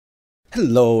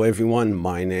Hello everyone,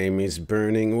 my name is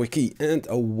Burning Wiki and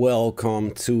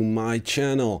welcome to my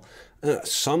channel.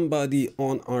 Somebody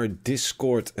on our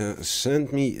Discord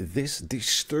sent me this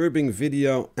disturbing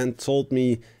video and told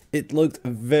me it looked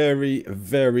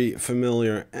very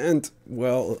familiar. And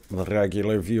well,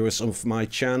 regular viewers of my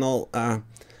channel, are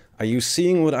you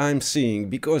seeing what I'm seeing?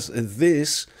 Because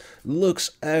this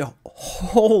looks a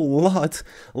whole lot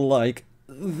like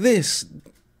this,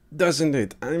 doesn't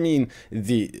it? I mean,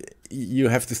 you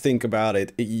have to think about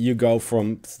it. You go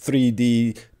from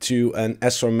 3D to an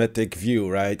isometric view,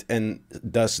 right? And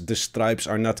thus the stripes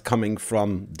are not coming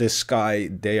from the sky,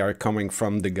 they are coming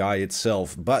from the guy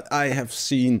itself. But I have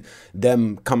seen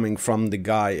them coming from the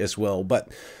guy as well. But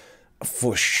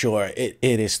for sure, it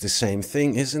is the same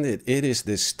thing, isn't it? It is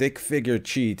the stick figure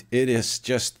cheat. It is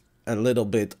just a little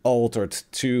bit altered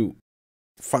to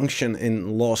function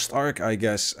in Lost Ark, I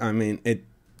guess. I mean, it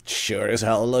sure as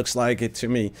hell looks like it to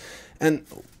me. And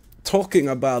talking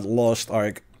about Lost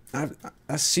Ark, I've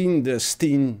seen the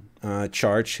Steam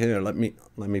charts here. Let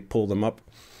me pull them up,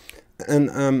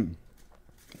 and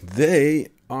they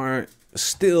are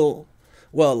still,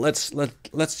 well, let's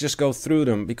just go through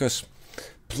them, because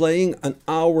playing an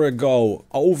hour ago,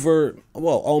 over,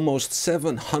 well, almost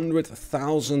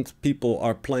 700,000 people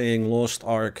are playing Lost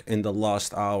Ark in the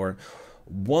last hour.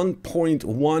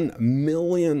 1.1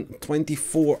 million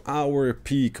 24-hour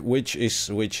peak, which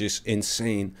is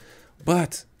insane.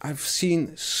 But I've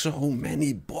seen so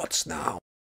many bots now.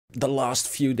 The last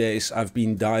few days I've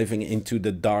been diving into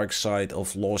the dark side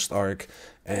of Lost Ark,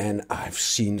 and I've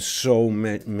seen so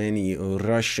many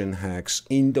Russian hacks,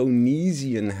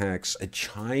 Indonesian hacks,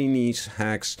 Chinese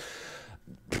hacks,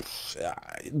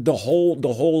 the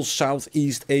whole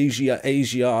Southeast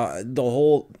Asia, the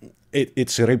whole.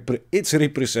 It's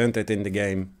represented in the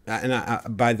game,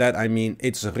 and by that I mean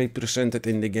it's represented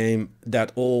in the game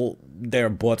that all their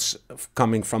bots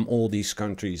coming from all these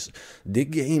countries. The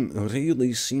game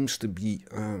really seems to be,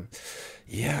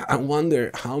 yeah, I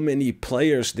wonder how many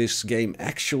players this game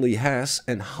actually has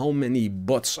and how many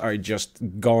bots are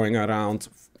just going around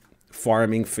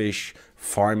farming fish,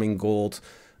 farming gold.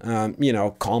 You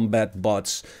know, combat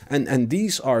bots, and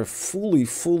these are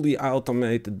fully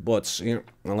automated bots. Here,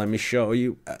 let me show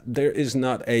you. There is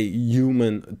not a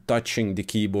human touching the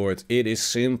keyboard. It is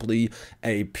simply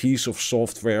a piece of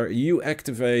software you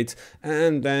activate,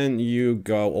 and then you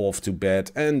go off to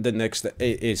bed. And the next,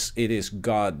 it is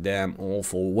goddamn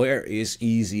awful. Where is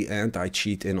easy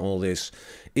anti-cheat in all this?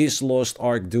 Is Lost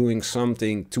Ark doing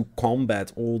something to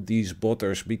combat all these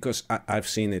botters? Because I've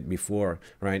seen it before,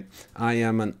 right? I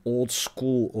am an old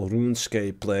school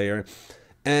RuneScape player,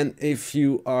 and if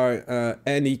you are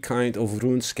any kind of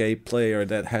RuneScape player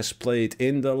that has played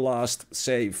in the last,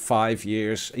 say, 5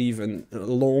 years, even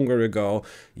longer ago,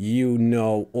 you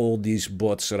know all these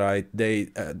bots, right? They,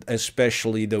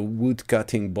 especially the wood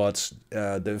cutting bots,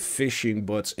 the fishing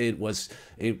bots,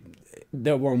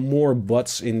 there were more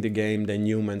bots in the game than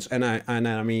humans, and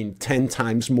I mean 10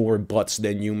 times more bots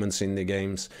than humans in the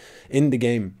game.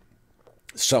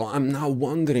 So I'm now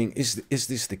wondering, is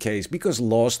this the case? Because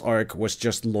Lost Ark was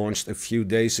just launched a few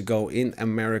days ago in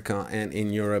America and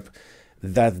in Europe.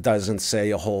 That doesn't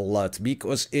say a whole lot,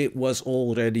 because it was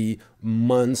already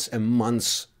months and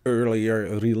months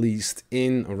earlier released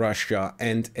in Russia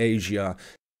and Asia.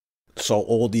 So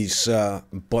all these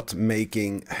bot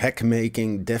making, hack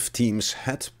making dev teams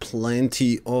had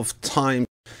plenty of time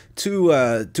to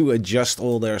adjust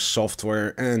all their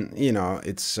software, and you know,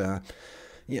 it's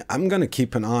yeah, I'm gonna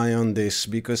keep an eye on this,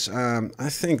 because I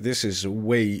think this is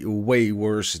way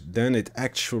worse than it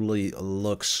actually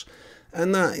looks.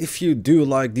 And if you do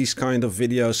like these kind of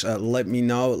videos, let me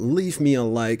know. Leave me a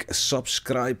like,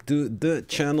 subscribe to the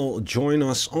channel, join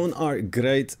us on our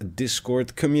great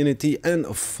Discord community,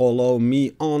 and follow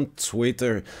me on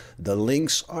Twitter. The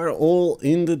links are all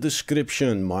in the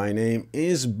description. My name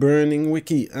is Burning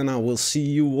Wiki, and I will see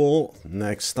you all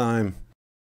next time.